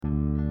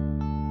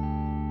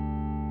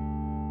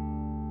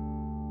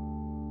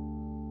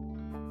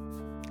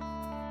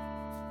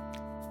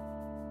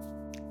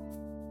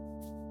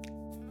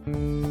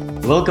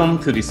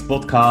Welcome to this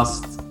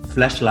podcast,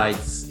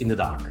 Flashlights in the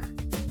Dark.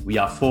 We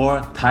are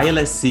four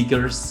tireless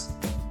seekers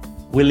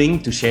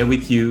willing to share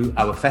with you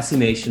our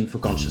fascination for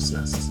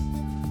consciousness,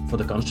 for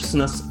the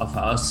consciousness of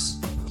us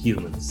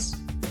humans.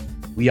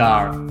 We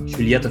are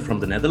Juliette from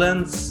the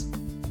Netherlands,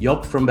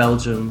 Job from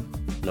Belgium,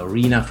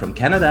 Lorena from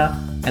Canada,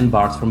 and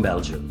Bart from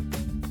Belgium.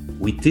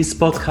 With this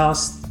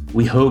podcast,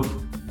 we hope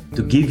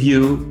to give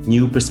you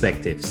new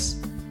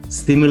perspectives,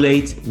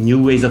 stimulate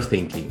new ways of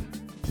thinking.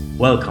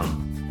 Welcome.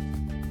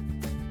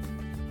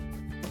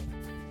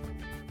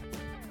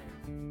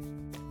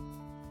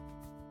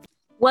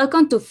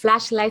 Welcome to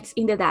Flashlights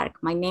in the Dark.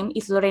 My name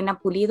is Lorena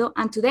Pulido,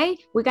 and today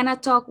we're going to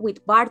talk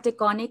with Bart de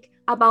Koning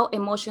about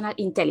emotional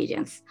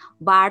intelligence.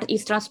 Bart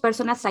is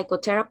transpersonal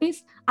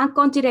psychotherapist and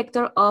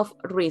co-director of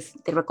RIS,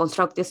 the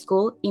Reconstructive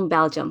School in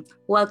Belgium.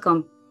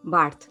 Welcome,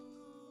 Bart.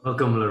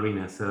 Welcome,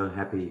 Lorena. So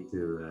happy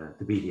to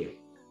be here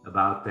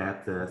about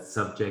that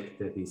subject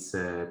that is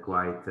that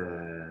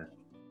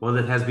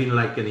has been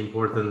like an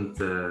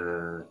important,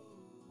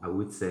 I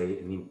would say,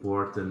 an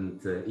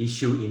important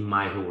issue in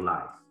my whole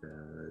life.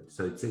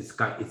 So it's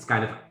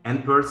kind of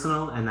and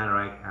personal, and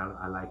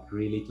I like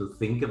really to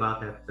think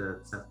about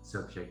that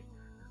subject.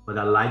 What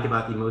I like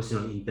about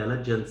emotional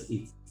intelligence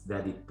is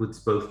that it puts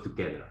both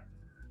together,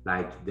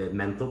 like the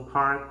mental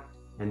part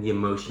and the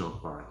emotional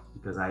part,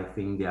 because I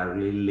think they are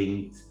really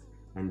linked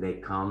and they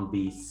can't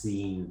be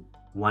seen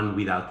one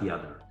without the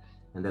other.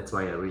 And that's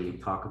why I really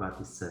talk about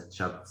this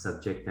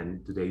subject.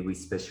 And today we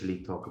especially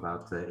talk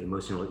about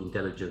emotional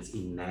intelligence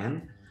in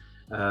man.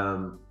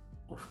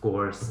 Of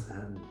course,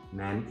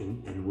 man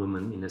and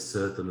woman in a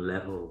certain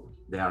level,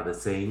 they are the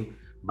same,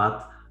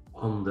 but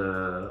on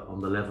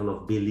the level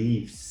of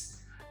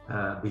beliefs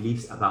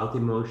about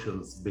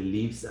emotions,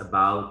 beliefs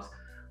about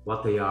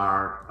what they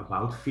are,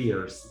 about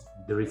fears,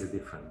 there is a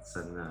difference,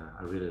 and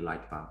I really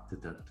like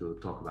to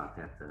talk about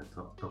that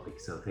topic.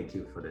 So thank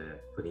you for the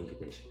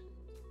invitation.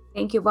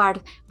 Thank you,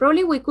 Bart.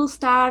 Probably we could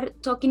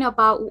start talking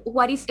about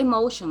what is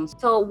emotions.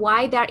 So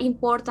why they're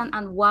important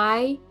and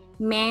why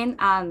men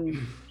and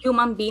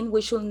human beings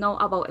we should know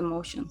about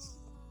emotions.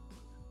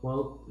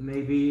 Well,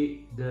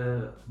 maybe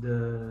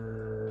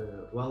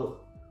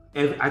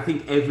I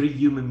think every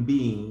human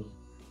being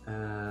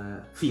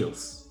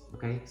feels.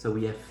 Okay, so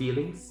we have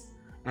feelings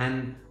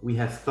and we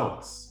have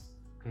thoughts.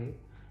 Okay,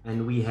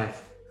 and we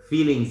have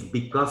feelings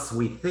because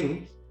we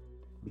think,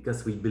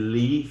 because we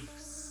believe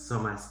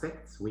some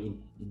aspects. We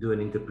do an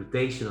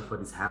interpretation of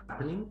what is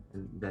happening,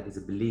 and that is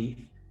a belief,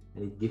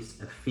 and it gives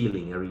a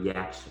feeling, a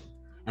reaction.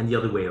 And the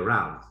other way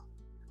around,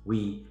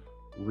 we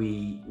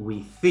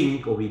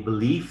think or we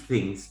believe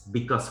things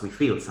because we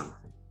feel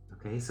something.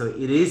 Okay, so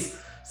it is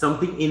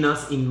something in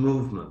us in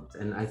movement,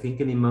 and I think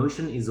an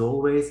emotion is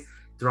always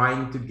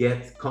trying to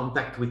get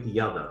contact with the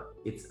other.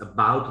 It's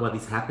about what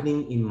is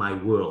happening in my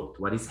world,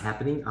 what is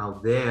happening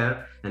out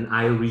there, and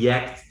I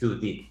react to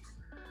it.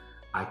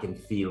 I can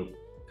feel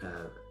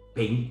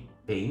pain,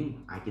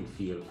 I can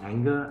feel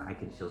anger, I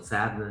can feel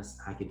sadness,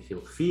 I can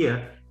feel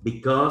fear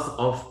because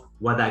of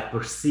what I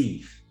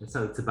perceive. And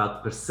so it's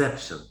about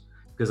perception,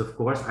 because of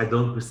course I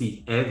don't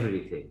perceive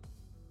everything.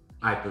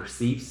 I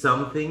perceive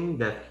something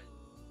that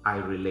I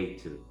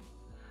relate to.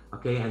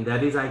 Okay, and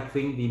that is, I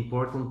think, the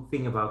important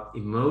thing about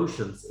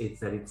emotions, is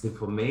that it's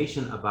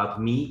information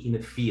about me in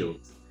a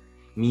field,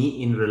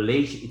 me in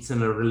relation, it's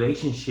in a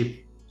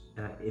relationship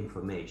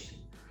information.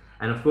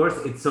 And of course,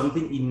 it's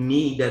something in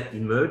me that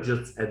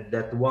emerges and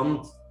that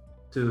want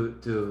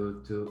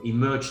to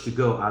emerge, to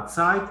go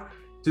outside,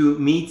 to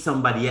meet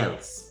somebody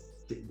else.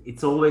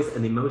 It's always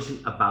an emotion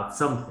about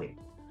something.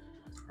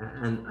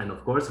 And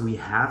of course, we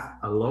have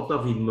a lot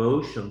of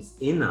emotions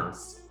in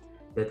us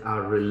that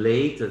are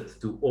related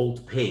to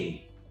old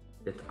pain,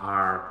 that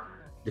are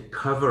the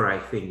cover, I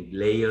think,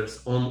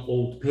 layers on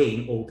old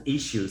pain, old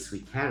issues we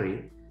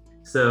carry.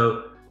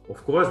 So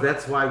of course,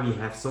 that's why we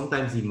have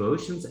sometimes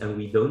emotions and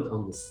we don't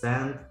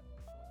understand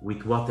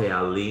with what they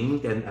are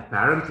linked. And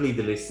apparently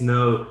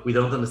we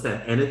don't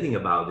understand anything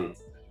about it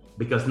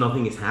because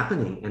nothing is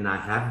happening. And I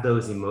have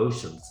those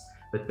emotions,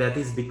 but that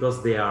is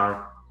because they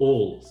are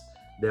old.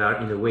 They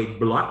are in a way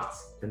blocked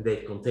and they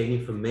contain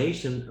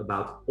information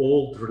about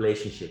old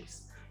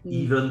relationships.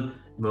 Even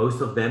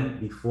most of them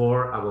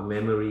before our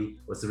memory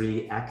was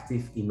really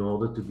active in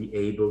order to be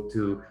able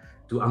to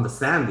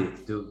understand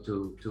it,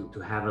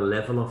 to have a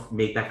level of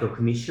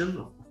metacognition,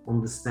 of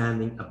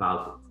understanding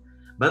about it.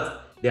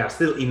 But they are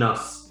still in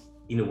us,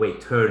 in a way,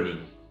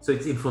 turning. So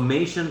it's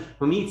information,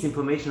 for me, it's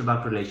information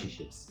about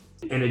relationships.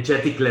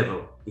 Energetic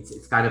level,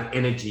 it's kind of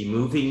energy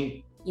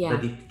moving,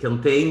 but it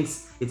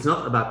contains, it's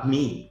not about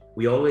me.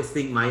 We always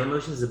think my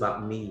emotions is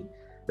about me,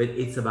 but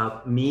it's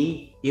about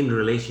me in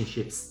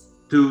relationships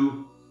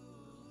to,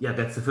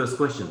 that's the first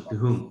question, to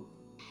whom?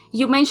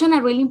 You mentioned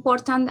a really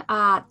important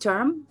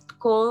term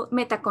called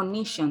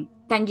metacognition.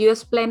 Can you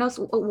explain us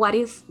what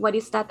is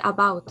that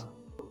about?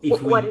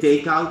 If we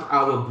take out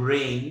our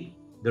brain,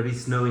 there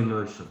is no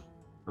emotion.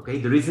 Okay,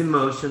 there is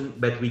emotion,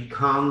 but we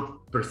can't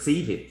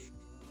perceive it.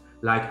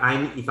 Like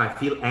if I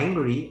feel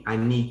angry, I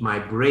need my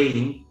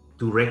brain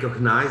to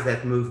recognize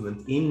that movement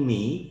in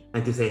me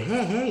and to say,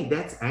 hey,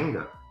 that's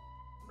anger.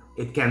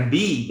 It can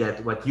be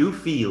that what you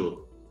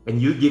feel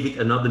and you give it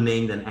another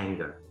name than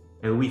anger.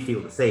 And we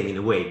feel the same in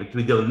a way, but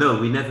we don't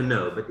know, we never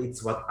know. But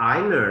it's what I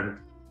learned.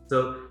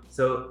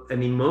 So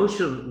an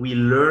emotion, we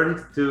learned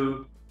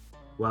to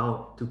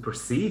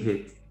perceive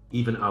it,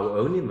 even our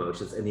own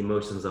emotions and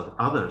emotions of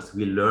others.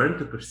 We learn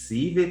to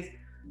perceive it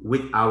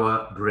with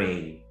our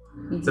brain.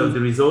 Mm-hmm. So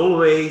there is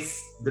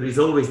always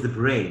the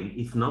brain.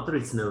 If not, there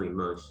is no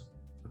emotion.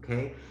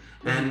 Okay,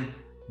 mm-hmm. And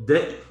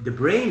the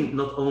brain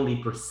not only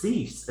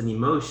perceives an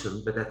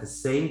emotion, but at the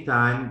same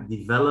time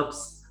develops,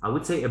 I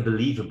would say, a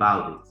belief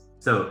about it.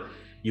 So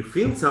you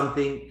feel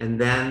something and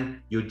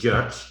then you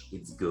judge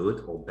it's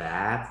good or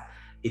bad,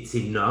 it's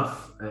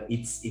enough,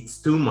 it's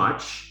too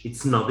much,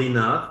 it's not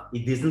enough,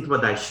 it isn't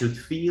what I should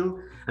feel.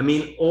 I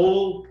mean,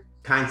 all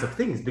kinds of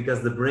things, because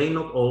the brain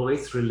not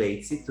always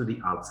relates it to the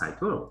outside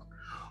world.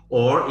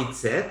 Or it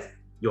said,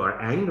 you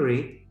are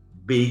angry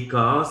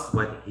because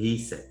what he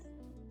said.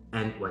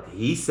 And what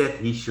he said,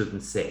 he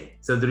shouldn't say.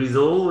 So there is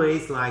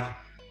always like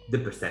the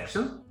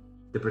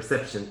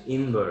perception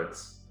inwards,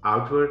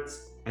 outwards,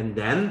 and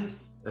then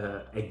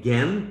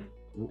again,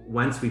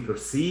 once we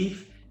perceive,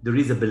 there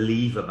is a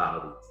belief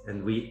about it, and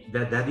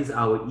that is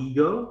our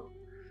ego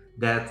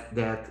that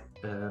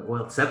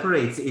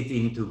separates it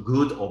into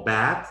good or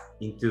bad,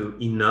 into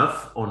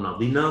enough or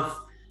not enough.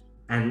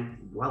 And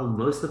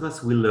most of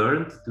us, we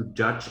learned to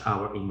judge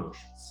our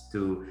emotions.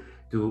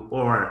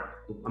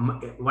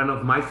 One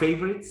of my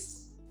favorites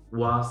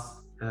was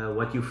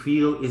what you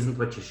feel isn't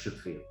what you should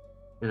feel.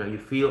 You know, you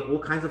feel all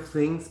kinds of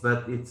things,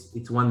 but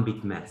it's one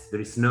big mess.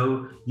 There is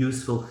no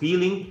useful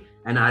feeling.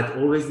 And I had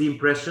always the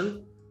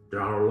impression there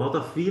are a lot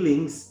of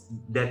feelings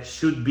that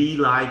should be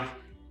like,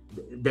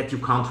 that you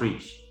can't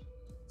reach.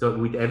 So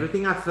with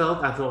everything I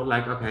felt, I thought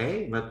like,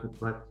 okay,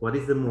 but what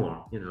is the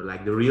more? You know,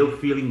 like the real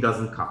feeling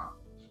doesn't come.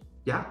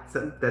 Yeah,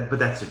 but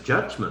that's a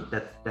judgment,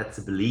 that's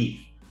a belief.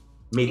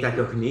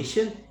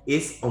 Metacognition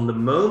is on the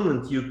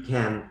moment you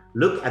can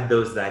look at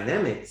those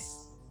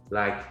dynamics,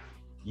 like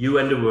you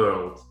and the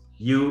world,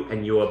 you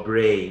and your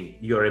brain,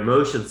 your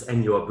emotions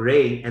and your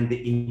brain, and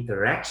the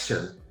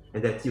interaction,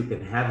 and that you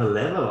can have a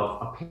level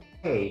of,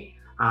 okay,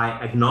 I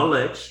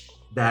acknowledge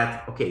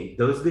that, okay,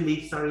 those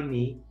beliefs are in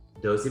me,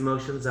 those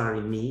emotions are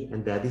in me,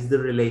 and that is the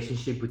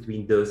relationship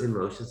between those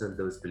emotions and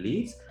those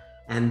beliefs.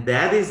 And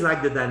that is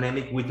like the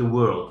dynamic with the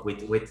world,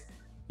 with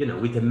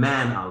a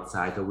man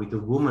outside or with a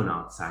woman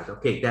outside.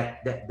 Okay,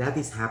 that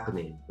is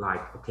happening.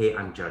 Like, okay,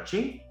 I'm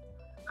judging,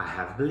 I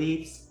have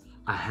beliefs,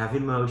 I have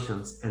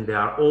emotions, and there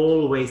are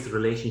always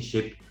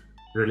relationship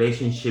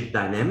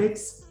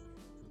dynamics,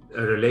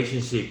 a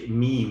relationship,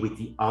 me with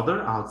the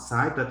other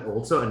outside, but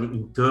also an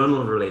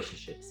internal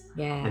relationships.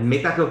 Yeah. And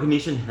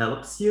metacognition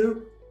helps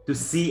you to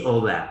see all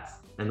that.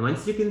 And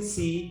once you can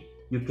see,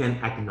 you can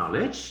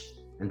acknowledge,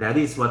 and that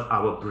is what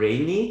our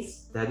brain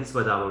needs, that is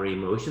what our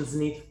emotions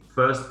need.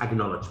 First,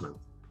 acknowledgement.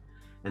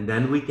 And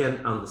then we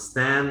can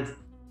understand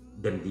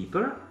them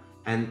deeper,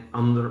 and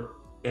under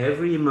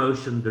every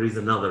emotion there is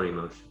another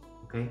emotion.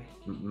 Okay,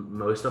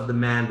 most of the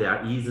men, they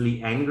are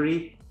easily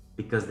angry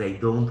because they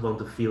don't want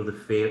to feel the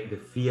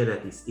fear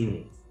that is in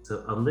it.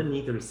 So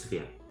underneath there is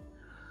fear.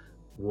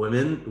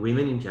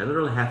 Women in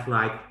general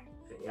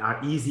are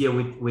easier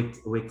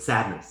with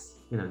sadness.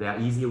 You know, they are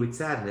easier with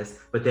sadness,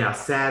 but they are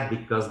sad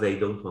because they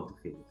don't want to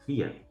feel the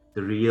fear,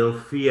 the real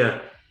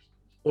fear,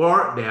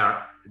 or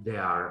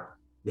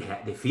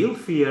they feel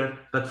fear,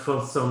 but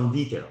for some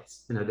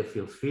details. You know, they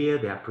feel fear,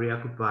 they are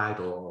preoccupied,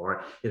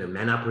 or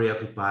men are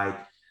preoccupied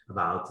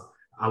about.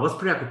 I was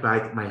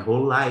preoccupied my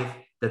whole life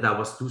that I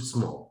was too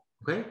small.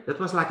 Okay, that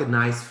was like a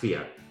nice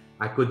fear.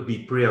 I could be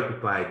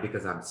preoccupied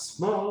because I'm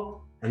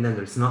small, and then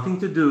there's nothing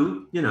to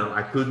do. You know,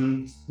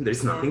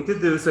 there's nothing to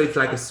do, so it's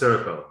like a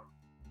circle.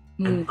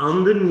 And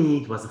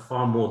underneath was a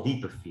far more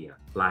deeper fear,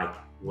 like,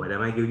 what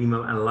am I doing in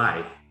my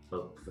life?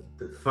 What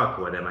the fuck,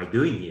 what am I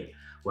doing here?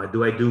 What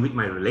do I do with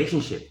my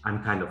relationship?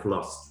 I'm kind of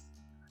lost.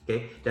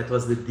 Okay, that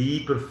was the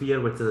deeper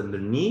fear what's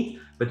underneath.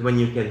 But when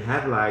you can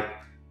have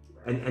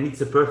and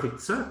it's a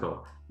perfect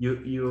circle. You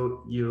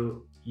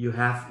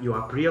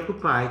are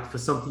preoccupied for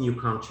something you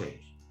can't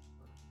change.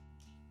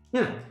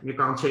 You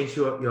can't change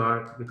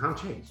you can't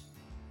change.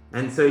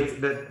 And so it's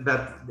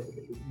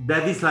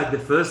that is like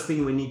the first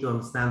thing we need to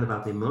understand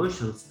about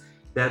emotions,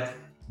 that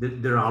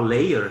there are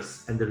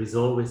layers, and there is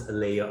always a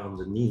layer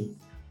underneath.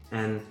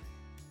 And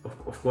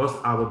of course,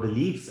 our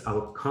beliefs,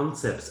 our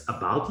concepts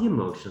about the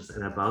emotions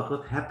and about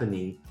what's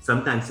happening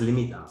sometimes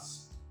limit us.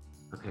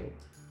 Okay.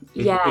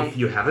 If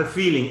you have a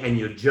feeling and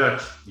you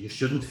judge, you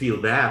shouldn't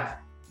feel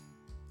that.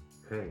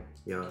 Okay.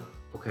 Yeah.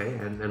 Okay.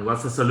 And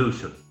what's the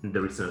solution?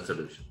 There is no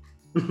solution.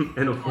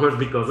 And of course,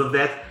 because of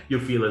that, you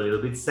feel a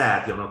little bit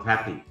sad. You're not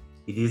happy.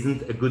 It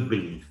isn't a good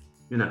belief.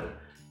 You know,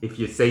 if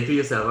you say to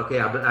yourself, okay,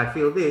 I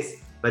feel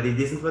this, but it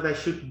isn't what I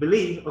should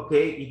believe.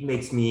 Okay. It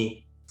makes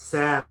me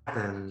sad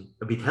and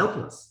a bit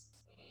helpless.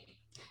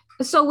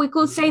 So we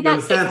could say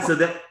that.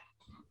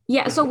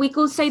 So we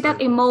could say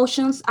that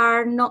emotions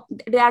are not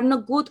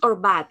good or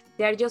bad.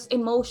 They're just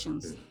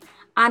emotions.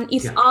 And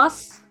it's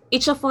us,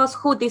 each of us,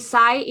 who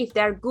decide if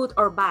they're good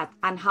or bad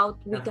and how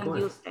we can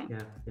use them.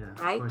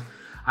 Right?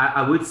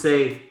 I would say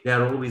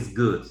they're always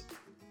good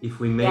if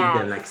we make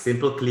them like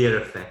simple, clear,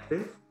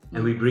 effective,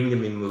 and we bring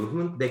them in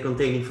movement. They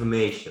contain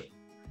information.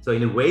 So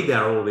in a way, they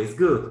are always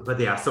good, but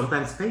they are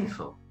sometimes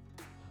painful.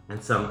 And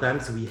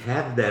sometimes we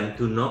have them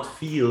to not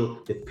feel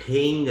the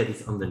pain that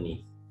is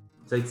underneath.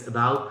 So it's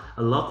about,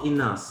 a lot in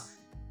us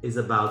is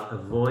about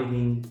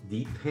avoiding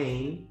deep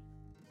pain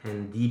and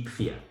deep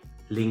fear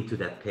linked to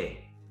that pain.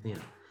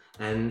 Yeah.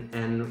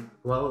 And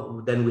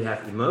well, then we have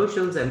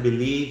emotions and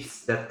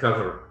beliefs that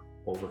cover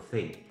all the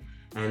thing.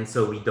 And so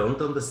we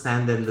don't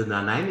understand then the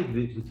dynamic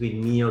between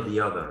me or the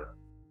other.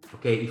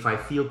 Okay, if I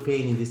feel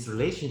pain in this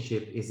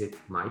relationship, is it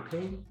my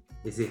pain?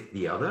 Is it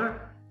the other?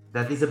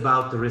 That is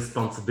about the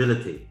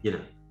responsibility, you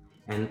know.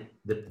 And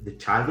the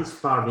childish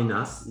part in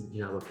us,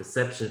 in our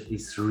perception,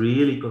 is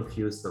really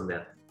confused on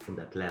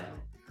that level.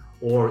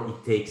 Or it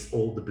takes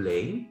all the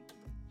blame,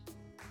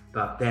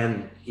 but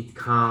then it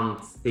can't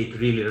take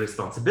really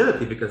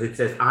responsibility because it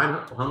says, I'm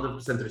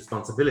 100%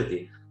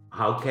 responsibility.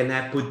 How can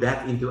I put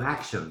that into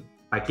action?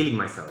 By killing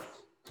myself.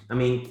 I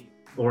mean,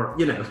 or,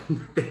 you know,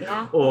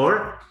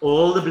 or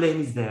all the blame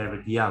is there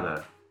with the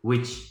other,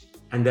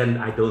 and then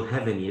I don't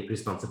have any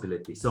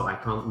responsibility, so I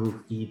can't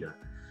move either.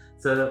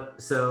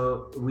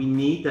 So we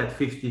need that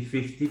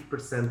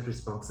 50%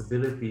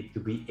 responsibility to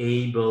be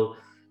able,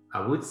 I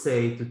would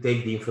say, to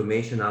take the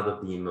information out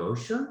of the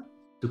emotion,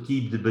 to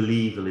keep the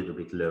belief a little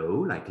bit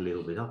low, like a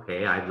little bit,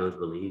 okay, I have those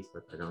beliefs,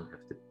 but I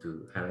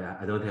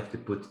don't have to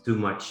put too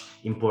much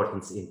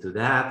importance into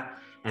that.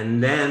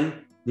 And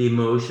then the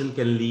emotion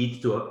can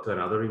lead to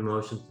another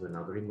emotion,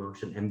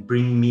 and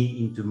bring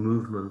me into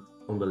movement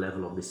on the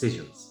level of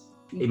decisions.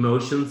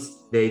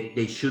 Emotions,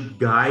 they should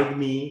guide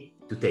me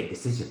to take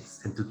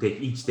decisions and to take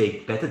each day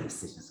better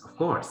decisions. Of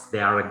course, they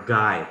are a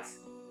guide.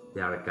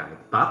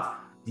 But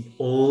the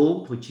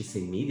old, which is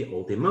in me, the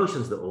old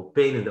emotions, the old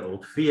pain and the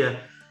old fear,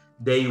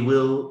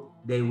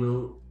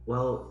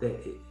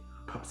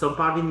 some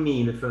part in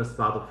me in the first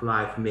part of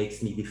life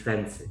makes me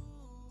defensive.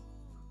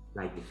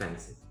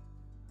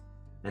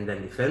 And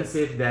then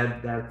defensive,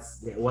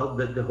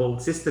 the whole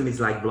system is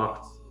like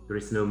blocked. There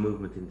is no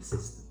movement in the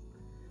system.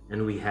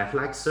 And we have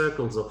like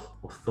circles of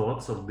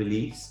thoughts, of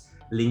beliefs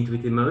linked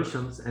with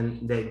emotions.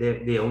 And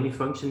the only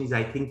function is,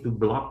 I think, to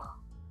block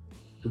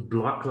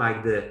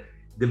like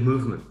the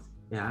movement.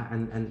 Yeah,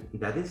 and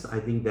that is, I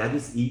think that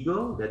is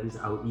ego, that is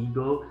our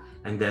ego.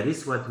 And that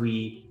is what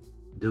we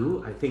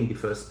do. I think the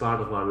first part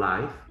of our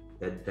life,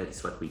 that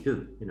is what we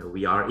do. You know,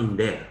 we are in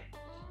there,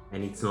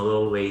 and it's not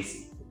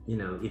always,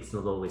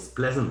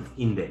 pleasant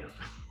in there.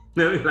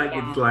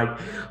 It's like,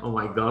 oh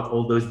my God,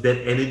 all those dead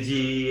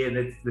energy, and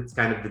it's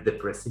kind of the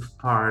depressive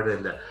part,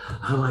 and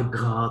oh my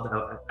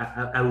God,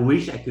 I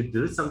wish I could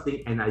do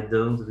something, and I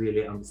don't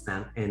really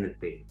understand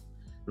anything,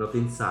 not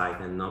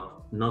inside, and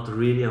not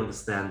really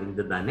understanding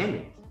the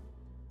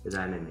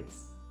dynamics.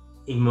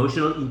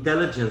 Emotional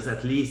intelligence,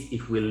 at least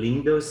if we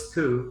link those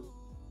two,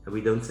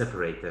 we don't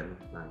separate them.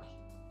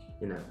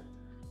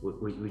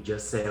 We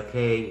just say,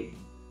 okay,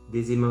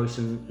 this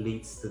emotion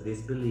leads to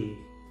this belief,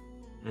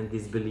 and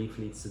this belief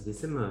leads to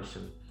this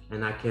emotion,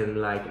 and I can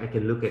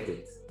look at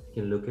it,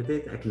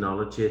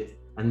 acknowledge it,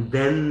 and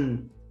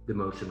then the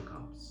emotion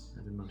comes.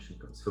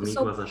 For me, it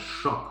was a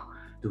shock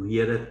to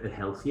hear that a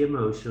healthy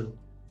emotion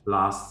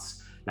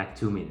lasts like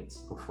 2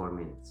 minutes or 4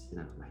 minutes.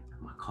 Like,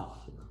 oh my God,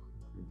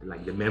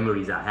 like the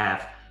memories I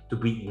have to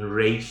be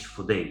enraged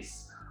for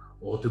days,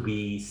 or to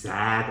be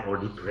sad or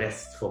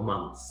depressed for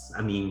months.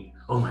 I mean,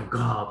 oh my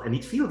God, and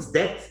it feels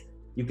dead.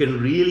 You can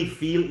really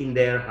feel in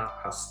there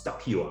how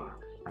stuck you are,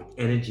 like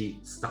energy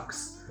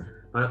stocks.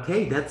 But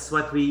okay, that's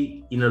what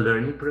we, in a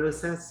learning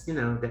process,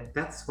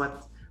 that's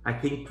what I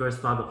think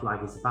first part of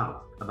life is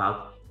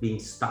about being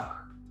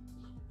stuck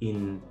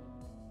in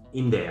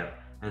there.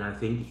 And I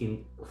think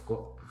of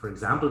course, for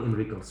example, in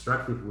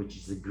reconstructive, which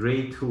is a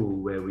great tool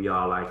where we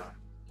are like,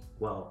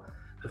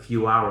 a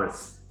few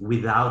hours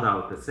without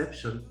our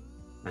perception,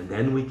 and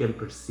then we can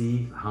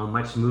perceive how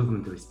much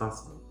movement is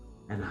possible,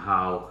 and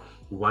how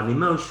one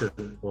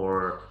emotion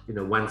or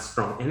one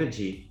strong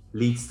energy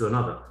leads to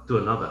another,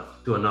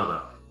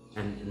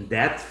 and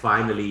that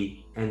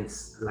finally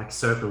ends like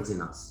circles in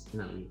us. We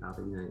are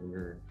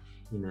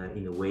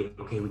in a way.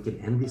 Okay, we can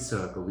end this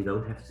circle. We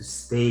don't have to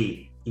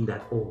stay in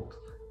that old.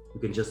 We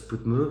can just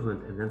put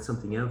movement, and then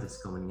something else is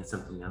coming, and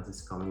something else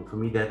is coming. For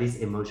me, that is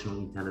emotional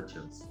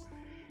intelligence.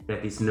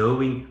 That is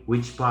knowing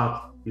which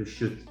part you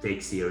should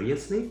take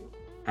seriously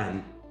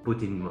and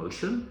put in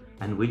motion,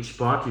 and which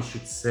part you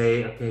should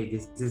say, okay,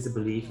 this is a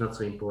belief, not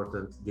so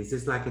important. This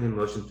is like an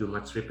emotion, too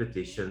much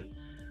repetition.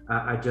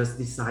 I just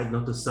decide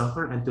not to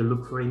suffer and to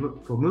look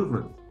for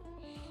movement.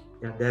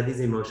 Yeah, that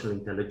is emotional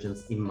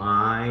intelligence in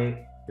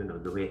my,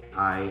 the way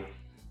I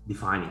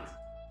define it.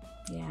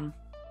 Yeah,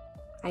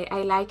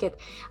 I like it.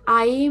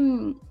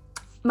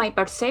 My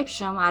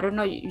perception, I don't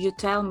know, you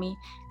tell me,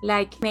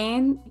 like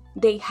men,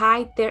 they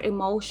hide their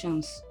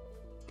emotions,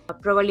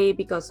 probably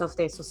because of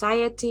the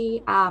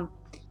society.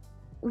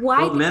 Why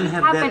Well, does men it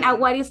have happen, that. and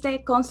what is the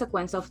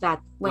consequence of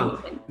that?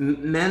 Well,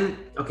 men,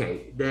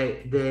 okay,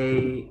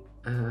 they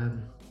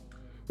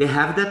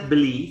have that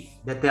belief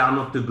that they are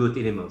not too good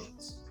in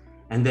emotions,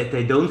 and that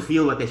they don't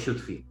feel what they should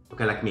feel.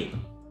 Okay, like me.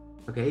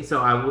 Okay,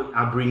 so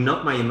I bring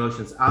not my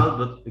emotions out,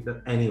 but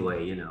because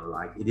anyway,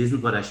 like it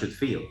isn't what I should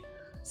feel.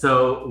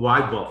 So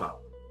why bother?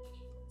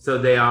 So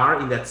they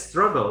are in that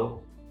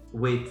struggle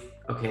with,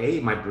 okay,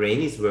 my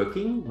brain is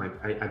working,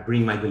 I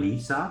bring my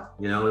beliefs out,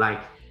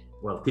 like,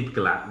 well,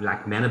 typical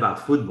like men about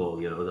football,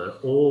 they're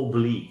all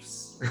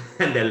beliefs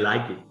and they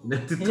like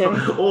it, to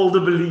talk, all the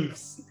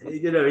beliefs,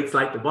 it's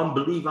like one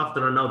belief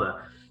after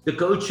another. The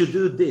coach should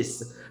do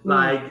this,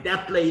 like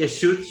that player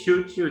should,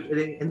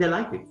 and they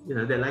like it,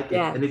 they like it.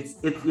 And it's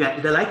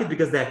yeah, they like it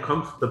because they're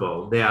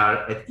comfortable, they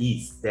are at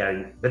ease,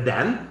 but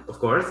then, of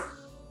course,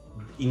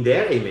 in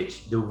their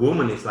image, the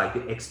woman is like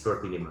the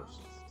expert in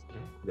emotions.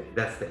 Okay?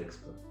 That's the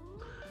expert.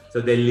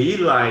 So they lead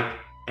like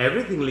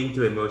everything linked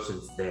to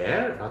emotions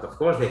there, but of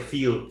course they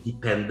feel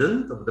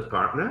dependent of the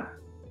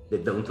partner. They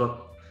don't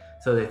want,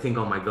 so they think,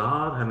 oh my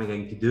God, how am I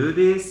going to do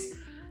this?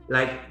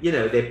 Like,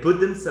 they put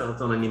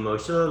themselves on an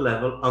emotional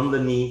level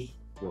underneath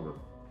woman,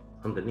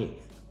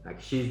 underneath. Like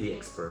she's the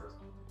expert.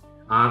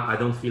 I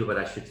don't feel what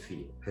I should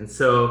feel. And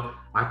so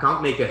I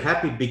can't make her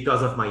happy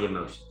because of my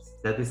emotions.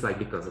 That is like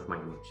because of my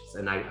emotions.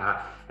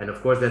 And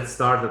of course that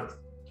started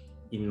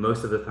in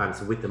most of the times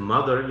with the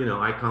mother,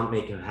 I can't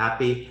make her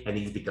happy and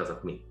it's because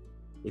of me.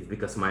 It's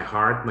because my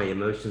heart, my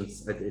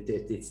emotions,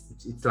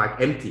 it's like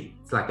empty.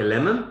 It's like a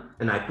lemon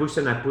and I push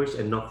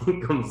and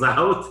nothing comes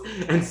out.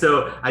 And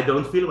so I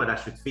don't feel what I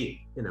should feel.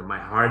 My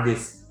heart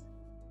is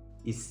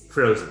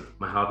frozen.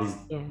 My heart is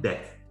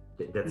dead.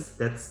 That's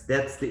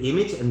the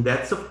image. And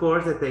that's of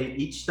course that they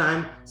each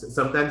time,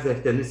 sometimes they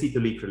have tendency to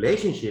leave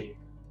relationship,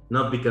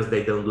 not because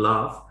they don't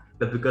love,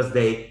 but because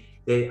they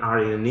are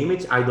in an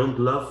image, I don't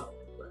love,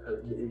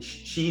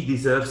 she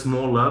deserves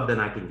more love than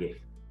I can give.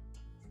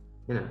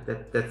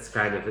 That's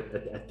kind of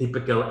a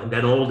typical, and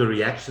then all the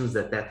reactions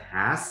that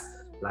has,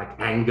 like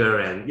anger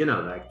and,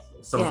 like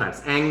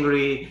sometimes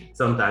angry,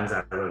 sometimes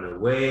I run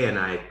away and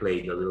I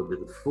play a little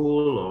bit of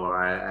fool, or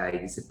I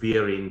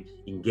disappear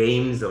in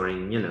games, or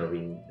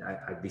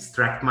I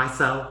distract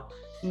myself.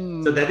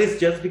 So that is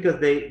just because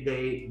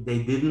they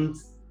didn't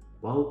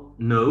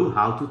know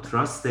how to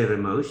trust their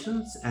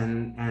emotions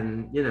and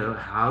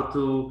how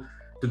to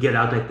get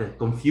out of that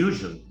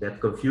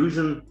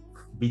confusion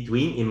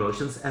between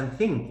emotions and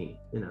thinking,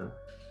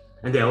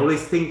 and they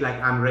always think like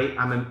I'm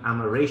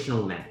a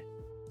rational man.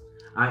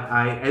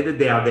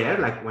 They are there,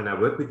 like when I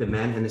work with the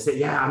men and they say,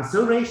 yeah, I'm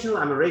so rational,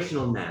 I'm a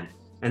rational man.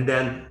 And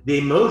then the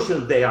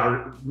emotions, they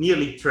are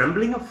nearly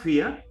trembling of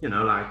fear,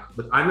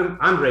 but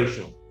I'm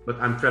rational, but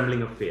I'm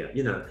trembling of fear,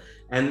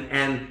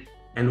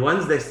 and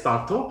once they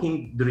start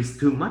talking, there is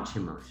too much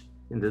emotion.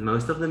 And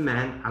most of the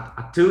men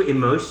are too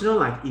emotional,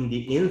 like in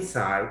the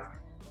inside,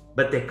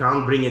 but they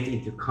can't bring it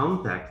into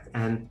contact.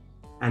 And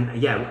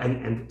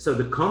so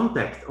the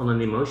contact on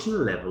an emotional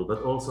level,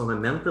 but also on a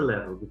mental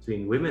level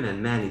between women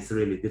and men is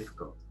really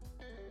difficult.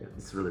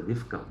 It's really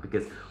difficult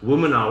because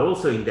women are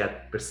also in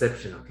that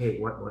perception. Okay,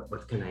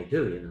 what can I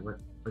do?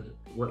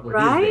 What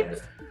right?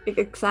 Is there?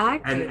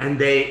 Exactly. And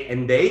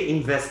they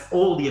invest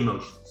all the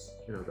emotions.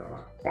 They're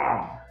like,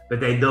 wow. But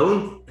they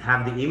don't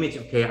have the image.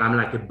 Okay, I'm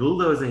like a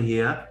bulldozer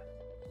here.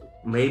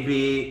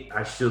 Maybe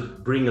I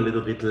should bring a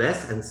little bit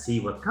less and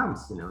see what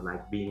comes.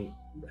 Like being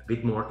a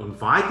bit more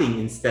inviting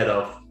instead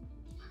of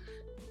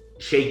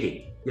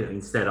shaking.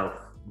 Instead of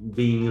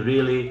being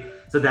really.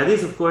 So that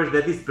is, of course,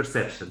 that is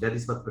perception. That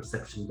is what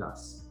perception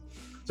does.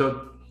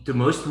 So to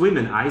most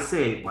women, I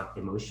say, what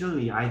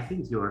emotionally, I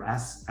think you're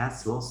as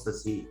lost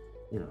as he,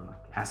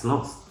 as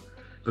lost,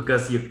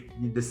 because you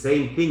the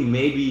same thing.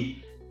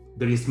 Maybe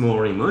there is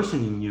more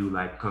emotion in you,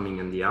 like coming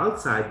on the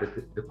outside, but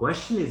the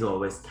question is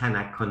always, can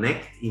I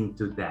connect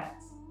into that?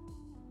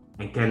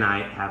 And can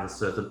I have a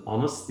certain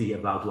honesty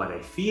about what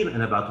I feel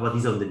and about what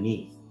is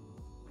underneath?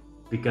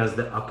 Because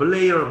the upper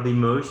layer of the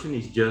emotion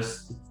is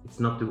just, it's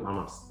not too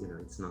honest,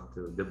 it's not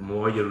too, the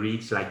more you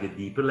reach like the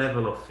deeper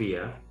level of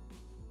fear,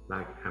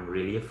 like I'm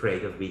really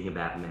afraid of being a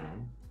bad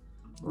man,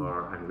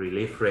 or I'm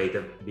really afraid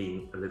of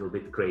being a little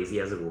bit crazy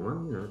as a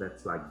woman,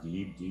 that's like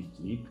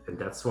deep. And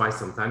that's why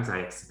sometimes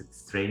I act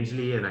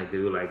strangely and I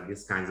do like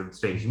these kinds of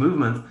strange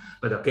movements.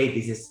 But okay,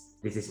 this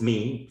is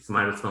me, it's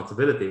my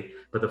responsibility.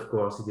 But of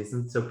course, it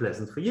isn't so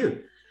pleasant for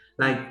you.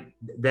 Like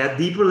that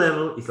deeper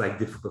level is like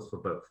difficult for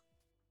both.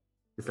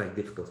 It's like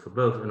difficult for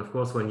both. And of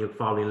course, when you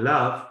fall in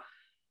love,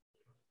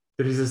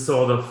 there is a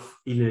sort of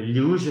an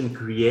illusion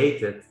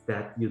created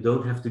that you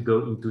don't have to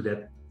go into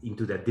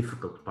that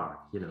difficult part,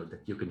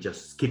 that you can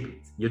just skip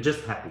it. You're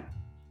just happy.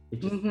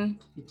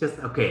 It's just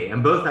okay.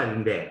 And both are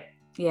in there.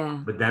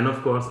 Yeah. But then,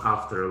 of course,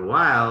 after a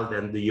while,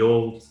 then the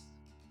old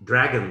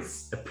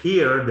dragons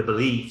appear, the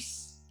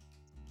beliefs.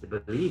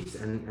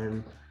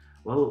 And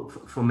well,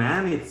 for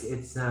man,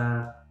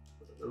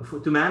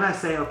 to man, I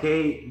say,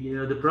 okay,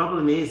 the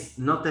problem is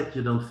not that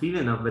you don't feel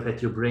enough, but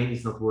that your brain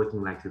is not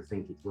working like you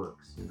think it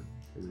works.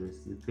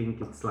 You think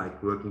it's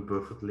like working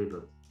perfectly,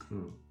 but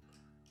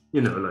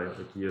like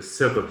you're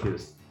so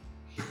confused.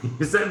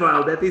 You say,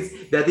 well, that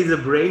is a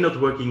brain not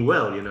working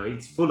well.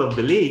 It's full of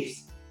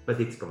beliefs, but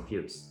it's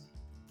confused.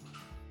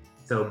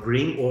 So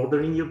bring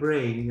order in your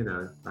brain.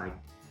 Like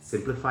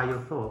simplify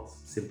your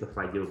thoughts,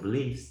 simplify your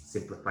beliefs,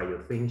 simplify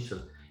your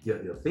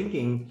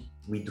thinking.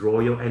 We draw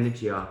your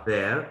energy out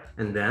there,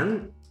 and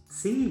then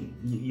see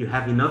you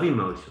have enough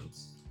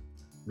emotions.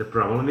 The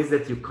problem is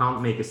that you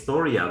can't make a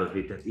story out of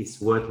it that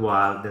is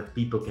worthwhile, that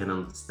people can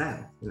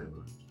understand.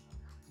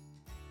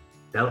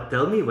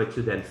 Tell me what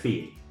you then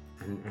feel,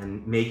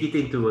 and make it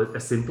into a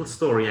simple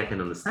story I can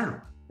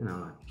understand.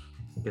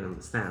 I can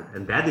understand,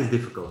 and that is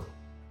difficult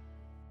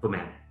for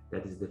men.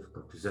 That is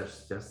difficult to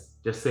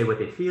just say what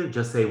they feel,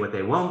 just say what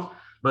they want.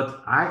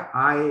 But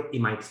I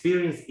in my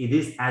experience, it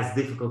is as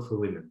difficult for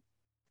women.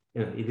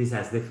 It is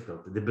as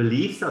difficult. The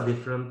beliefs are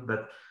different,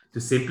 but to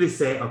simply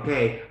say,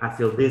 okay, I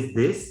feel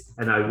this,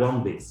 and I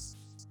want this.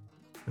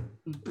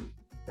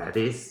 That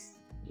is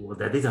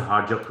a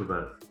hard job for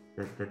both.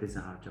 That is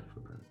a hard job for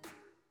both.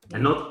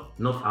 And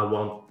not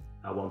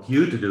I want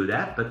you to do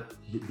that, but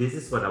this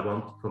is what I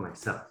want for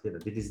myself.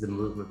 This is the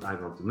movement I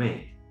want to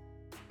make.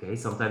 Okay,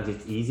 sometimes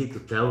it's easy to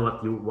tell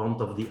what you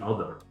want of the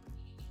other.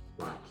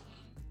 Like,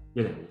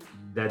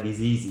 that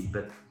is easy,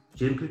 but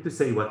simply to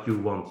say what you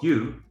want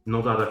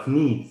not out of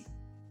need,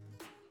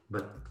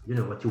 but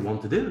what you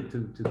want to do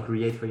to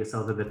create for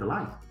yourself a better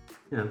life.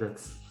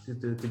 That's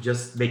to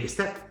just make a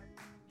step.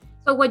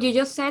 So what you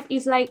just said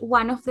is like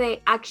one of the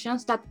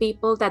actions that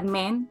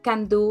men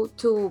can do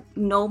to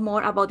know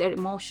more about their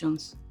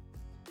emotions.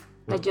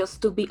 That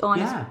just to be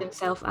honest with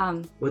themselves.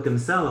 With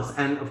themselves.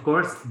 And of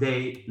course,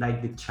 they,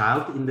 like the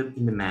child in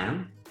the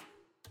man,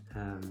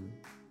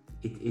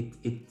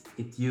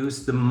 it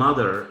used the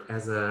mother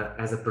as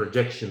a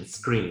projection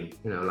screen.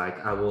 Like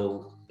I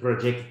will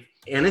project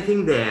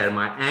anything there,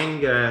 my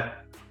anger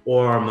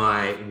or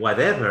my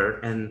whatever,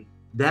 and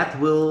that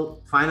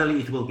will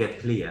finally get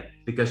clear,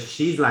 because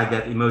she's like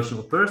that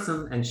emotional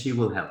person and she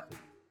will help you.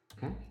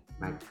 Okay,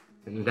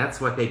 and that's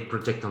what they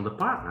project on the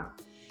partner.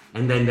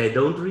 And then they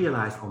don't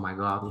realize, oh my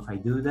God, if I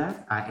do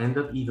that, I end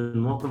up even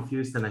more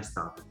confused than I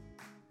started.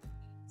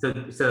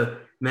 So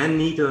men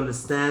need to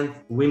understand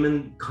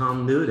women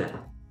can't do that.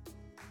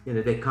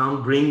 They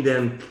can't bring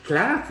them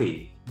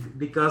clarity,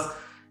 because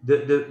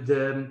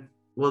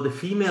the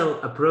female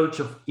approach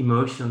of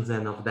emotions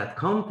and of that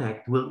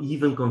contact will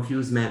even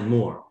confuse men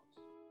more.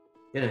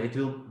 It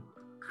will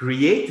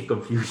create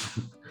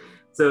confusion.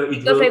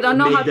 Because they don't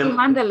know how to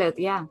handle it,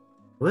 yeah.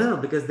 Well,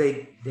 because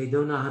they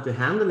don't know how to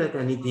handle it,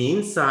 and it's the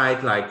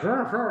inside like,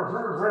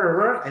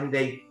 and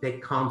they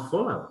can't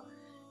follow,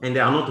 and they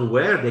are not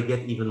aware. They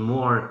get even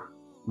more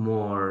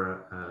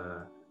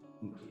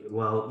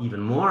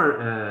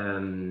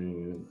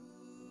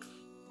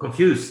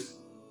confused,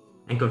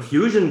 and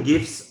confusion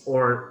gives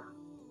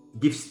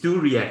two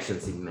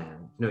reactions in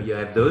men. You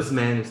have those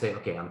men who say,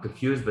 okay, I'm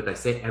confused, but I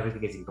say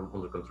everything is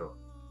under control.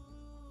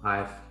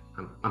 I've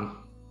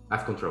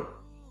control.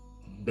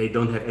 They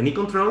don't have any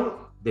control.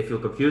 They feel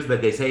confused,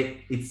 but they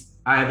say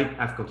I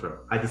have control.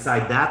 I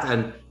decide that,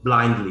 and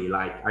blindly,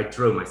 like I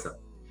throw myself.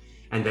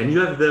 And then you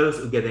have those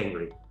who get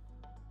angry,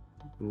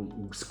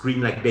 who scream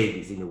like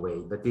babies in a way.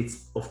 But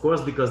it's of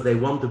course because they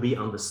want to be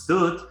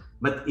understood,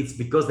 but it's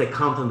because they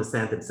can't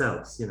understand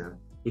themselves.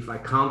 If I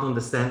can't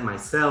understand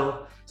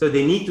myself, so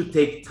they need to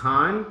take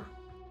time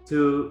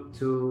to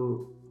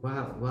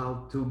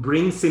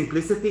bring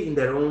simplicity in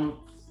their own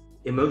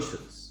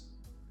emotions.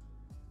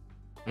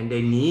 And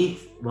they need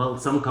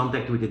some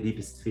contact with the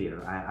deepest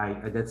fear.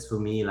 I that's for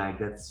me, like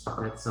that's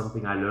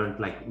something I learned,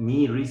 like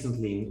me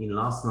recently in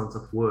last months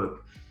of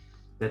work,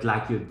 that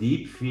like your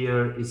deep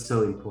fear is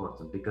so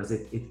important, because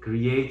it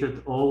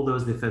created all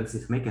those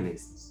defensive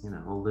mechanisms,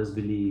 all those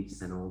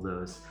beliefs and all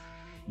those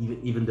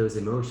even those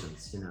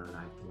emotions,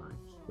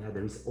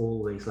 there is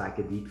always like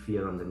a deep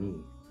fear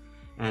underneath,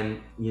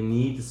 and you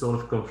need a sort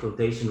of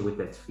confrontation with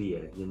that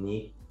fear. You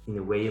need in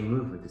a way a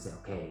movement to say,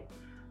 okay,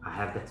 I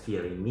have that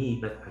fear in me,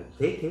 but I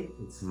take it,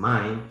 it's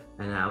mine,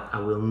 and I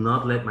will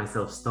not let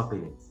myself stop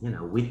in it.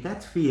 With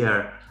that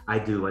fear, I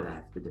do what I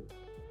have to do.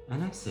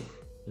 And I say,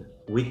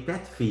 with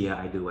that fear,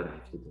 I do what I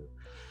have to do.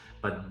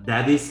 But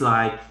that is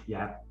like,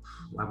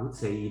 I would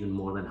say even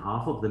more than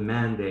half of the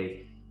men,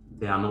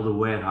 they are not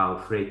aware how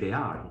afraid they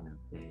are.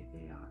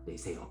 They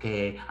say,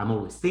 okay, I'm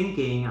always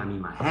thinking, I'm in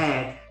my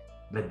head,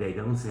 but they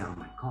don't say, oh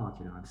my God,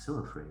 I'm so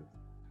afraid.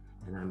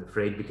 And I'm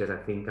afraid because I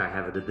think I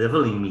have the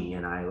devil in me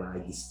and I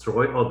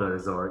destroy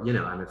others, or,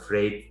 I'm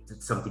afraid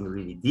it's something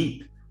really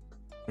deep.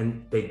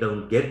 And they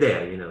don't get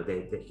there,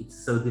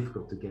 it's so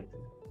difficult to get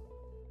there.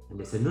 And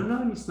they say,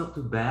 no, it's not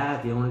too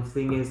bad. The only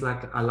thing is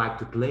like, I like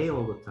to play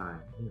all the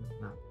time.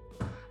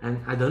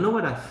 And I don't know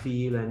what I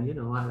feel. And,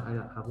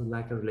 I would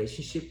like a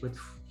relationship with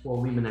 4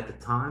 women at a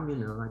time,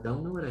 I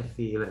don't know what I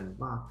feel. And,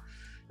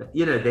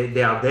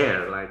 they are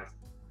there, like,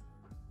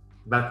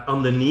 but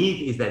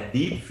underneath is that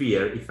deep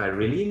fear. If I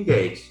really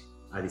engage,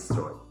 I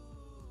destroy.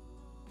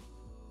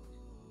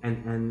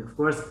 And of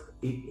course,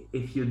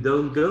 if you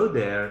don't go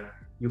there,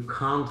 you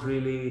can't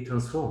really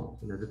transform.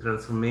 The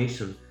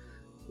transformation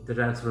the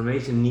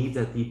transformation needs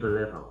a deeper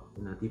level,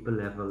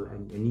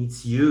 and it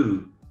needs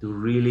you to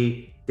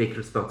really take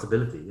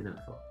responsibility,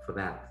 for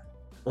that.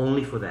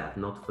 Only for that,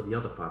 not for the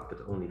other part, but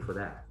only for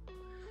that.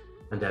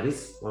 And that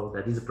is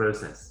a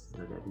process.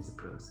 That is a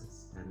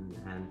process.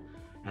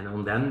 And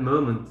on that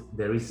moment,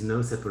 there is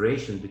no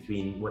separation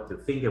between what you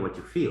think and what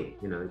you feel.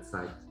 It's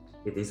like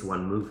it is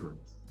one movement.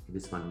 It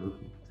is one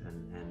movement,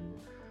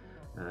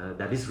 and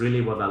that is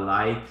really what I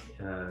like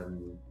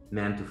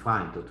men to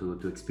find or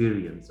to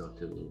experience or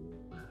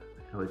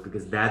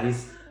because that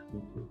is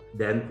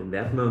then from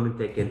that moment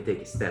they can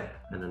take a step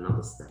and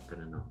another step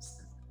and another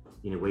step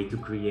in a way to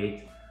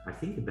create, I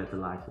think, a better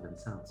life for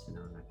themselves.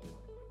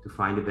 To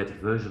find a better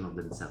version of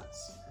themselves.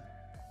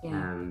 Yeah.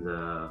 And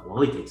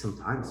it takes some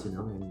time,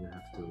 and you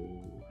have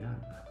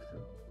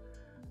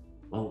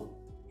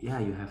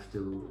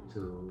to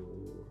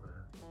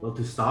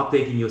to start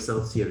taking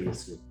yourself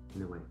seriously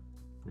in a way.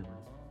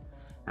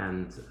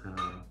 And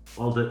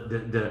all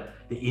the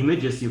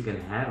images you can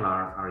have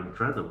are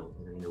incredible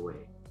in a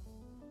way.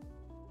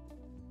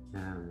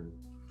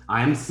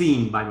 I am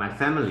seen by my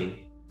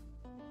family.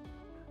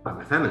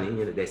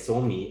 They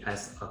saw me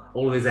as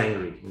always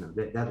angry,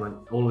 that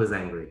one, always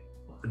angry,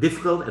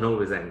 difficult and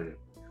always angry.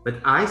 But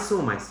I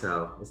saw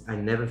myself as I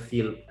never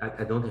feel,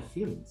 I don't have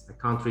feelings. I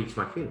can't reach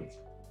my feelings.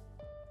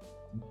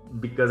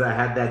 Because I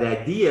had that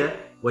idea,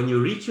 when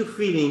you reach your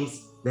feelings,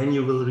 then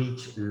you will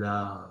reach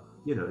love,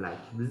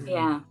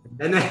 Yeah.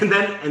 And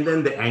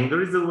then the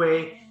anger is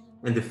away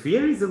and the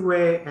fear is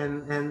away.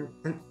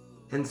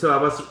 And so I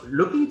was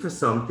looking for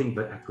something,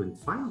 but I couldn't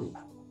find it.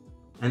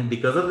 And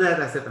because of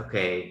that, I said,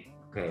 okay,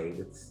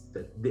 that's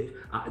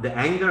the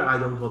anger, I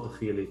don't want to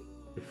feel it.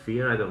 The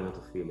fear, I don't want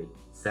to feel it.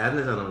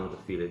 Sadness, I don't want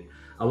to feel it.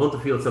 I want to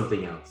feel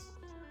something else.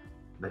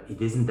 But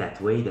it isn't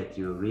that way that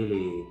you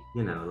really,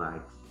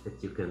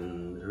 that you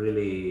can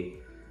really,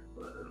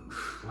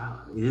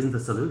 it isn't a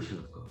solution,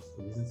 of course.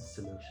 It isn't a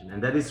solution.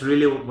 And that is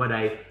really what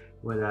I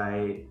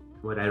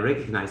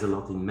recognize a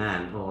lot in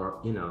men,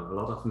 or, a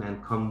lot of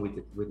men come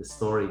with a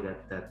story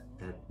that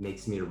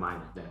makes me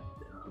remind of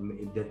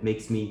that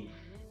makes me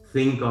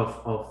think of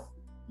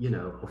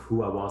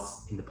who I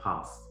was in the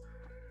past.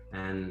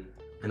 And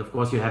of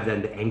course you have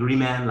then the angry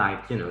man,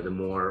 the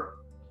more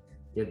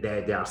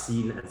they are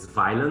seen as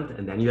violent,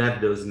 and then you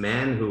have those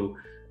men who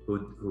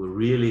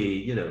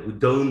really who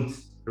don't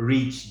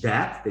reach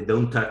that, they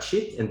don't touch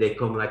it, and they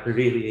come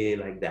really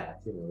like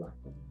that,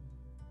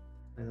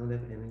 I don't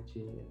have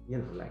energy,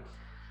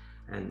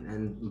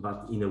 but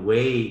in a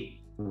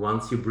way,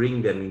 once you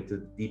bring them into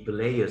deeper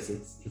layers,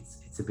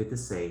 it's a bit the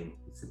same.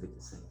 It's a bit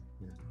the same.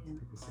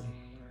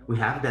 We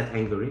have that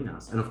anger in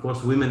us, and of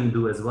course women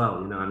do as well.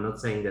 I'm not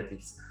saying that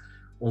it's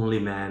only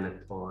men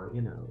or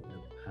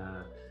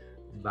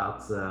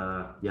but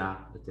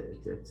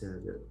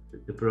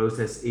the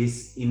process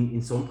is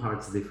in some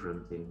parts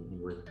different in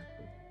women.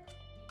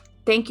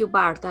 Thank you,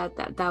 Bart. That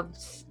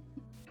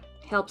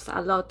helps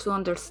a lot to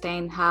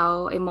understand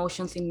how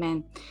emotions in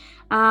men.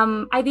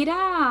 I did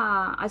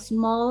a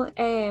small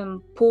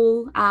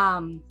poll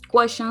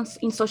questions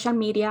in social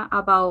media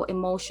about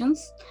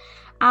emotions.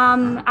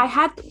 I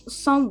had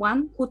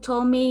someone who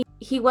told me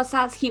he was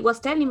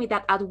telling me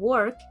that at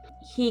work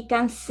he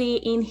can see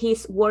in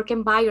his work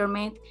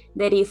environment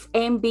there is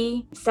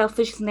envy,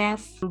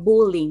 selfishness,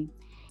 bullying.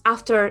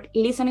 After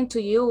listening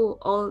to you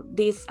all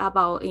this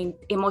about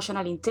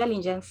emotional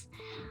intelligence,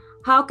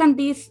 how can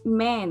these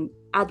men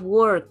at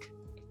work,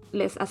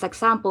 as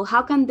example,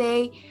 how can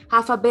they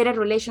have a better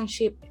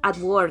relationship at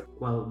work?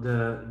 Well,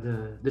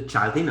 the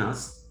child in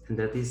us, and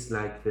that is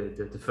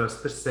the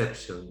first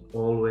perception,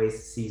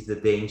 always sees the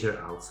danger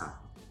outside.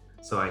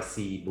 So I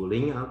see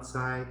bullying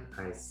outside,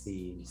 I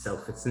see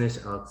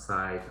selfishness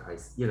outside, I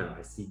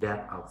see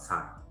that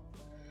outside.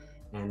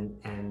 And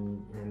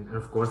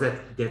of course that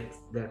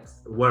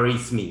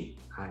worries me.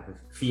 I have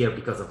fear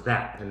because of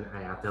that, and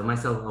I tell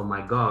myself, oh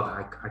my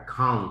God, I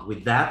can't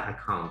with that. I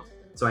can't.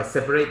 So I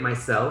separate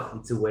myself.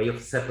 It's a way of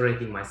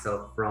separating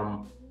myself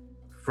from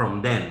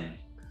them.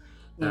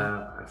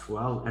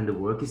 And the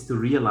work is to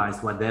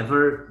realize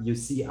whatever you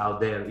see out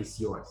there is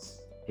yours.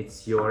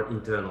 It's your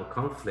internal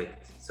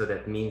conflict. So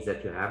that means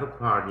that you have a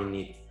part in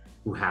it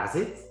who has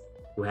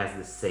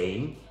the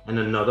same, and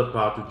another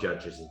part who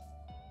judges it.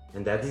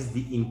 And that is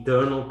the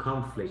internal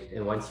conflict.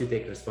 And once you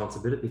take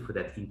responsibility for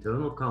that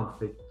internal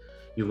conflict,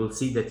 you will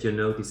see that you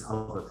notice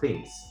other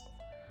things.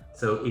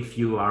 So if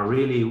you are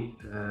really,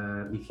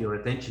 if your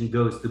attention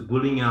goes to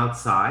bullying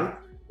outside,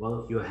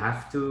 well, you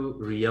have to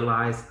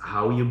realize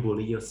how you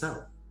bully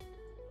yourself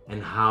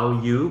and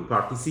how you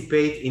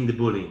participate in the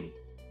bullying.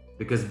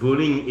 Because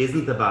bullying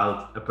isn't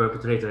about a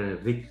perpetrator and a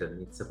victim,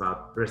 it's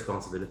about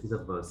responsibilities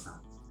of both sides.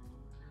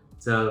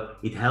 So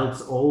it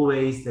helps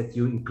always that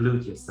you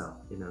include yourself,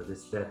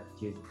 that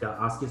you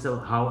ask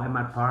yourself, how am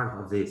I part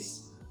of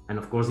this? And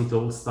of course, it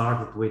all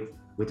started with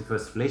the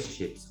first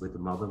relationships, with the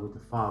mother, with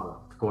the father.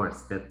 Of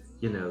course, that,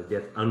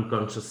 that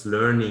unconscious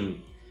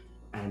learning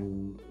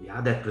and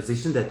that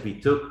position that we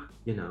took,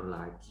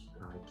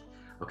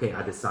 okay,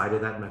 I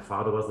decided that my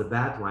father was the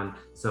bad one,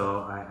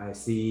 so I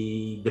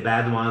see the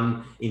bad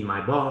one in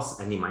my boss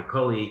and in my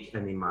colleague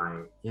and in my,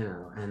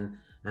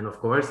 and of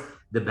course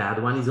the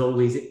bad one is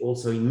always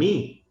also in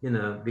me,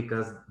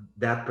 because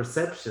that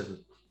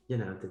perception,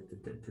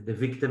 the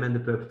victim and the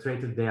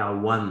perpetrator, they are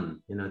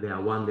one, they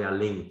are one, they are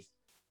linked,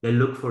 they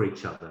look for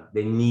each other,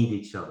 they need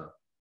each other.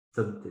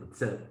 So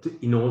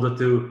in order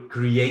to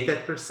create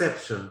that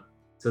perception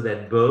so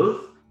that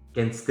both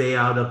can stay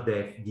out of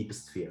their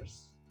deepest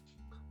fears.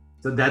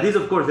 So that is,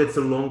 of course, that's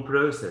a long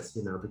process,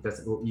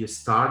 because you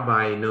start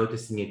by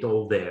noticing it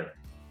all there,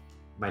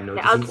 by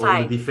noticing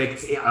all the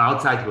defects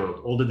outside world,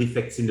 all the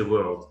defects in the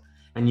world.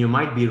 And you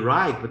might be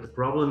right, but the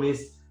problem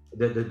is,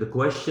 the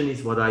question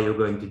is, what are you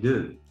going to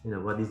do?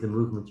 What is the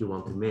movement you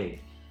want to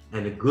make?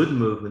 And a good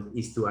movement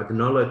is to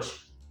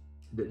acknowledge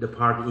the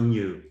part in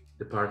you,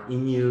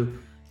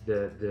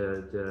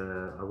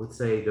 I would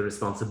say the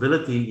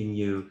responsibility in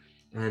you,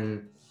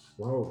 and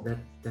well,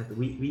 that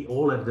we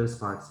all have those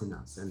parts in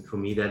us. And for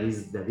me, that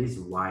is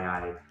why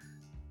I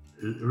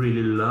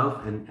really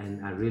love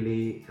and I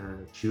really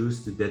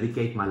choose to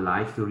dedicate my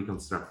life to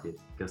Reconstructive,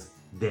 because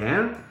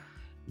there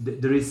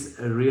is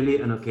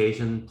really an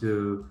occasion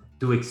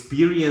to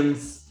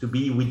experience, to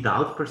be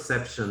without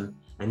perception,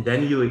 and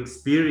then you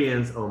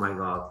experience, oh my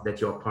God,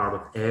 that you're part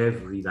of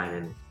every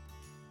dynamic,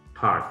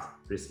 part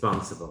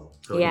responsible.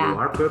 So you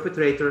are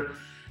perpetrator,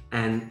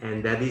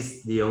 and that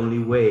is the only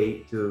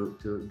way to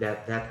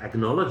that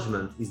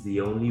acknowledgement is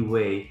the only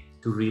way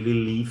to really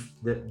leave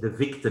the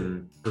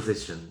victim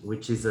position,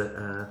 which is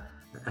a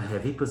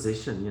heavy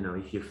position.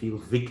 If you feel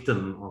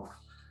victim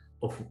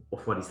of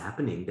what is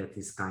happening,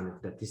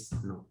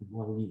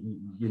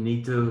 you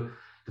need to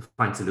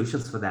find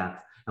solutions for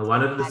that. And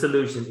one of the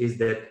solutions is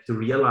that to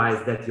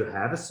realize that you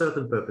have a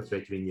certain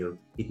perpetrator in you.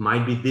 It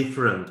might be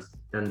different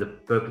than the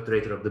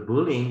perpetrator of the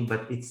bullying,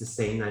 but it's the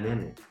same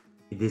dynamic.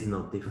 It is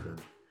not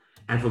different.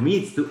 And for me,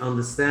 it's to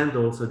understand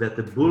also that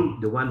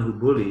the one who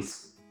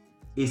bullies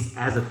is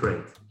as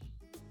afraid.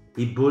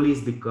 He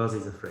bullies because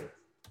he's afraid.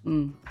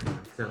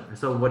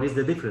 So what is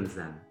the difference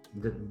then?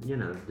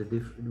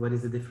 What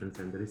is the difference?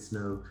 And there is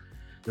no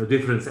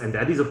difference. And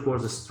that is, of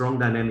course, a strong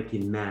dynamic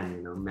in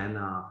men. Men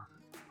are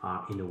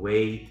in a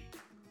way,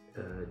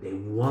 they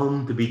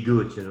want to be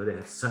good. They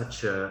have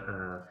such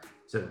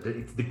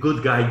it's the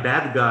good guy,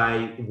 bad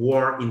guy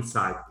war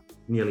inside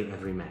nearly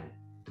every man.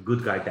 The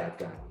good guy, bad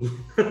guy.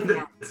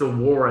 It's a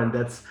war, and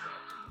that's,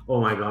 oh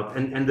my God.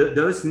 And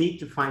those need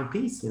to find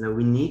peace.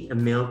 We need a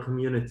male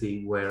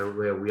community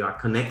where we are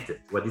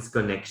connected. What is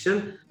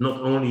connection?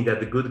 Not only that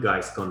the good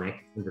guys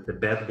connect and that the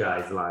bad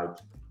guys like,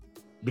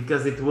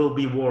 because it will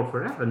be war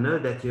forever. No,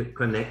 that you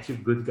connect your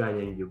good guy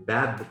and your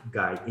bad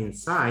guy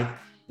inside,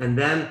 and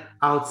then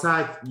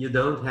outside you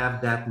don't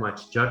have that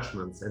much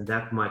judgments and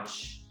that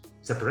much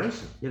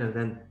separation.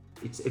 Then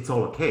it's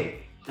all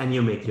okay, and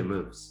you make your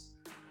moves.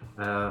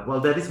 Well,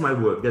 that is my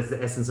work. That's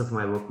the essence of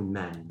my work with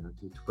men,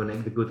 to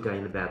connect the good guy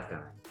and the bad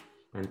guy,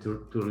 and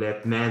to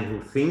let men who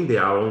think they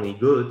are only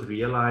good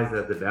realize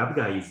that the bad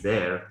guy is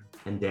there,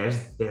 and there's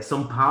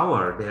some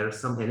power, there's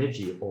some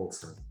energy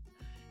also.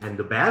 And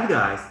the bad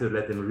guys, to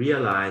let them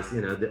realize,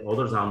 the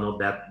others are not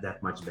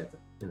that much better.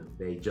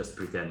 They just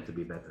pretend to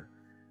be better.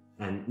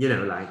 And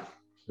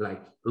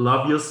like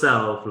love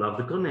yourself, love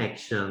the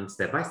connection,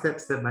 step by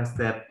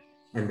step.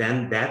 And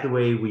then that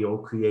way we all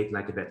create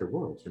like a better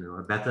world,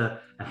 a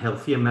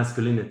healthier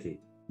masculinity.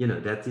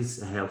 That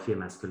is a healthier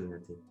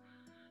masculinity.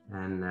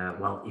 And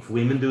well, if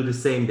women do the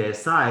same their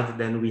side,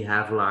 then we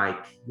have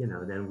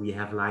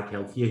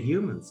healthier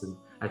humans. And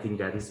I think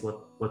that is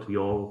what we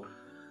all,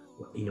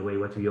 in a way,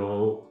 that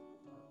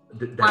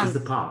is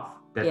the path.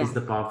 That is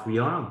the path we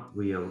are on.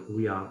 We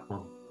are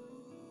on.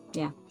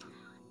 Yeah.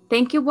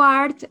 Thank you,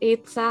 Bart.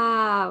 It's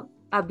a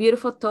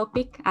beautiful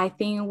topic. I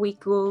think we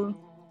could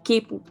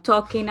keep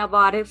talking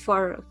about it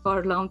for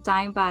a long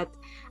time, but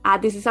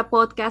this is a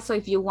podcast. So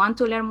if you want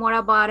to learn more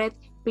about it,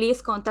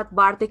 please contact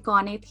Bart De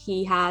Koninck.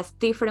 He has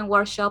different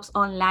workshops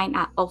online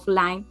and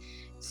offline.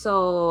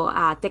 So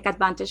take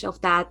advantage of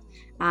that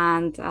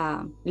and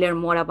learn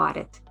more about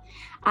it.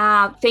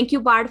 Thank you,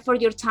 Bart, for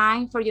your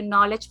time, for your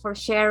knowledge, for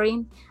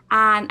sharing.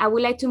 And I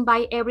would like to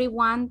invite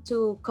everyone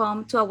to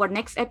come to our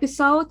next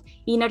episode,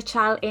 Inner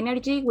Child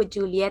Energy with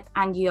Juliet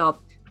and Job.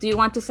 Do you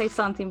want to say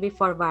something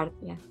before, Bart?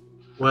 Yeah.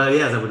 Well,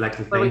 yes, I would like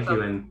to thank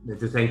you, and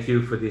to thank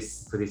you for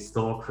this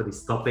talk, for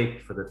this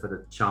topic, for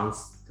the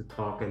chance to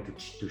talk and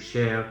to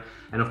share,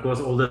 and of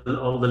course all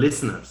the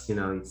listeners.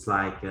 It's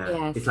like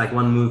it's like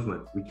one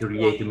movement. We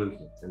create a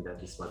movement, and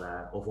that is what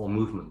of all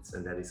movements,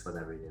 and that is what I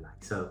really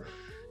like. So,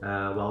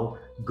 well,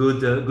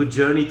 good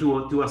journey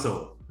to us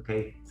all.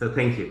 Okay, so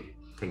thank you.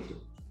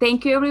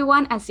 Thank you,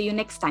 everyone, and see you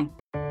next time.